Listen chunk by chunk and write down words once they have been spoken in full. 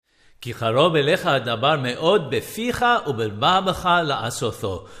For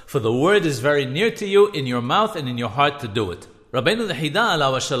the word is very near to you, in your mouth and in your heart to do it. Rabbeinu the Hida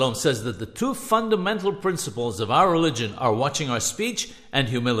alav shalom says that the two fundamental principles of our religion are watching our speech and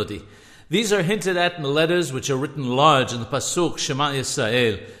humility. These are hinted at in the letters which are written large in the pasuk Shema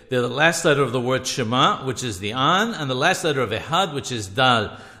Yisrael. They're the last letter of the word Shema, which is the An, and the last letter of Ehad, which is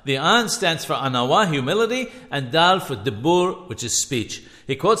Dal. The An stands for Anawa, humility, and Dal for Dibur, which is speech.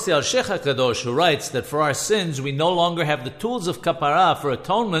 He quotes the Al-Sheikh HaKadosh, who writes that for our sins we no longer have the tools of kapara for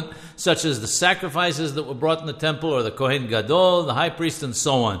atonement, such as the sacrifices that were brought in the temple, or the Kohen Gadol, the high priest, and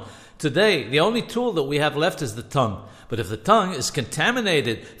so on. Today, the only tool that we have left is the tongue. But if the tongue is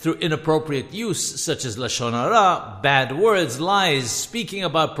contaminated through inappropriate use, such as lashon hara, bad words, lies, speaking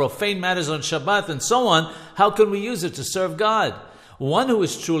about profane matters on Shabbat, and so on, how can we use it to serve God? One who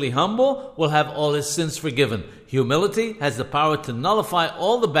is truly humble will have all his sins forgiven. Humility has the power to nullify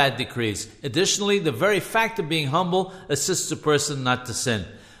all the bad decrees. Additionally, the very fact of being humble assists a person not to sin.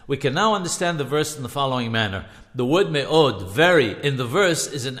 We can now understand the verse in the following manner. The word me'od, very, in the verse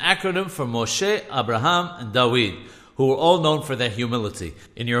is an acronym for Moshe, Abraham, and David, who were all known for their humility.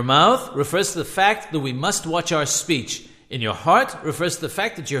 In your mouth refers to the fact that we must watch our speech. In your heart refers to the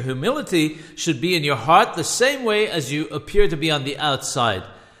fact that your humility should be in your heart the same way as you appear to be on the outside.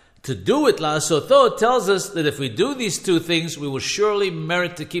 To do it, la'asoto, tells us that if we do these two things, we will surely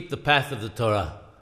merit to keep the path of the Torah.